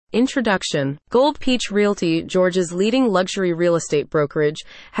Introduction. Gold Peach Realty, Georgia's leading luxury real estate brokerage,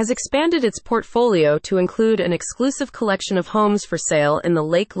 has expanded its portfolio to include an exclusive collection of homes for sale in the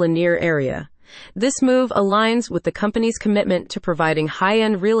Lake Lanier area. This move aligns with the company's commitment to providing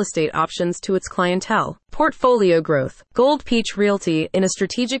high-end real estate options to its clientele. Portfolio growth. Gold Peach Realty, in a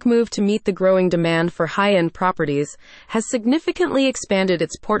strategic move to meet the growing demand for high-end properties, has significantly expanded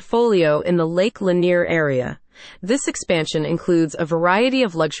its portfolio in the Lake Lanier area. This expansion includes a variety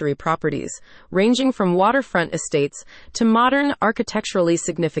of luxury properties, ranging from waterfront estates to modern, architecturally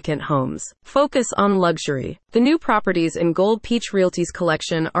significant homes. Focus on luxury. The new properties in Gold Peach Realty's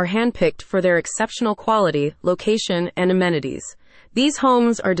collection are handpicked for their exceptional quality, location, and amenities. These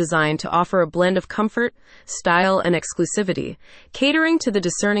homes are designed to offer a blend of comfort, style, and exclusivity, catering to the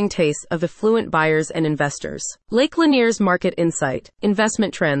discerning tastes of affluent buyers and investors. Lake Lanier's market insight.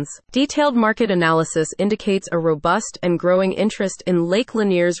 Investment trends. Detailed market analysis indicates a robust and growing interest in Lake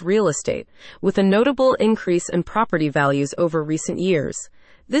Lanier's real estate, with a notable increase in property values over recent years.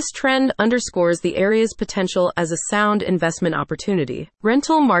 This trend underscores the area's potential as a sound investment opportunity.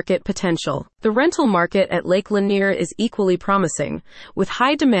 Rental market potential. The rental market at Lake Lanier is equally promising, with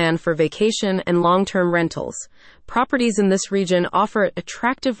high demand for vacation and long-term rentals. Properties in this region offer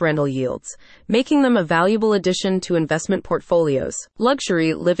attractive rental yields, making them a valuable addition to investment portfolios.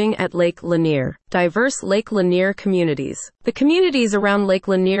 Luxury living at Lake Lanier. Diverse Lake Lanier communities. The communities around Lake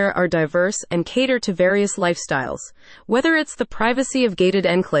Lanier are diverse and cater to various lifestyles. Whether it's the privacy of gated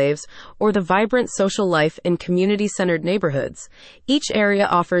enclaves or the vibrant social life in community-centered neighborhoods, each area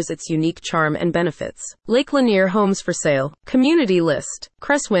offers its unique charm and benefits. Lake Lanier homes for sale. Community list.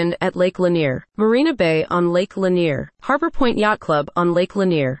 Crestwind at Lake Lanier. Marina Bay on Lake Lanier. Harbor Point Yacht Club on Lake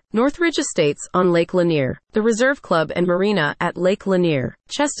Lanier. Northridge Estates on Lake Lanier. The Reserve Club and Marina at Lake Lanier.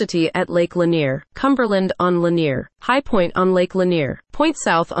 Chastity at Lake Lanier. Cumberland on Lanier. High Point on Lake Lanier. Point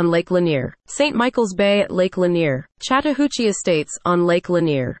South on Lake Lanier. St. Michael's Bay at Lake Lanier. Chattahoochee Estates on Lake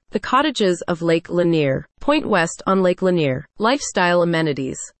Lanier. The Cottages of Lake Lanier. Point West on Lake Lanier. Lifestyle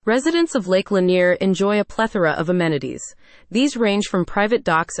amenities. Residents of Lake Lanier enjoy a plethora of amenities. These range from private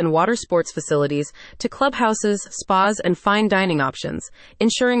docks and water sports facilities to clubhouses, spas, and fine dining options,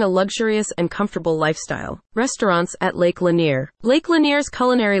 ensuring a luxurious and comfortable lifestyle. Restaurants at Lake Lanier. Lake Lanier's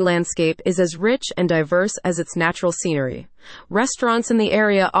culinary landscape is as rich and diverse as its natural scenery. Restaurants in the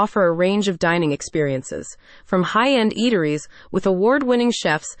area offer a range of dining experiences, from high-end eateries with award-winning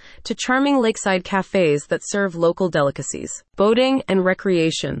chefs to charming lakeside cafes that serve local delicacies. Boating and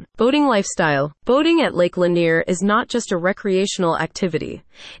recreation. Boating lifestyle. Boating at Lake Lanier is not just a recreational activity.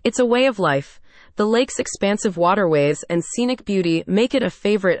 It's a way of life. The lake's expansive waterways and scenic beauty make it a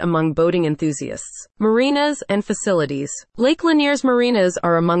favorite among boating enthusiasts. Marinas and facilities. Lake Lanier's marinas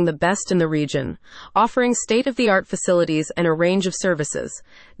are among the best in the region, offering state-of-the-art facilities and a range of services.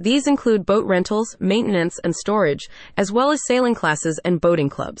 These include boat rentals, maintenance, and storage, as well as sailing classes and boating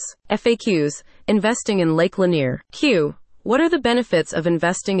clubs. FAQs. Investing in Lake Lanier. Q. What are the benefits of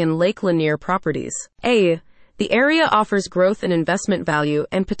investing in Lake Lanier properties? A. The area offers growth in investment value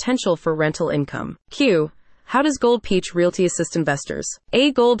and potential for rental income. Q. How does Gold Peach Realty assist investors?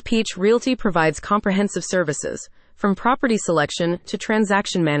 A. Gold Peach Realty provides comprehensive services, from property selection to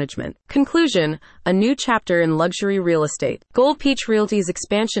transaction management. Conclusion. A new chapter in luxury real estate. Gold Peach Realty's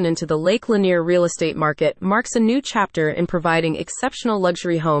expansion into the Lake Lanier real estate market marks a new chapter in providing exceptional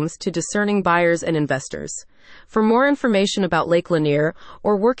luxury homes to discerning buyers and investors. For more information about Lake Lanier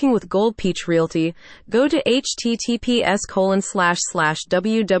or working with Gold Peach Realty, go to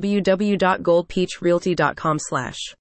https://www.goldpeachrealty.com/.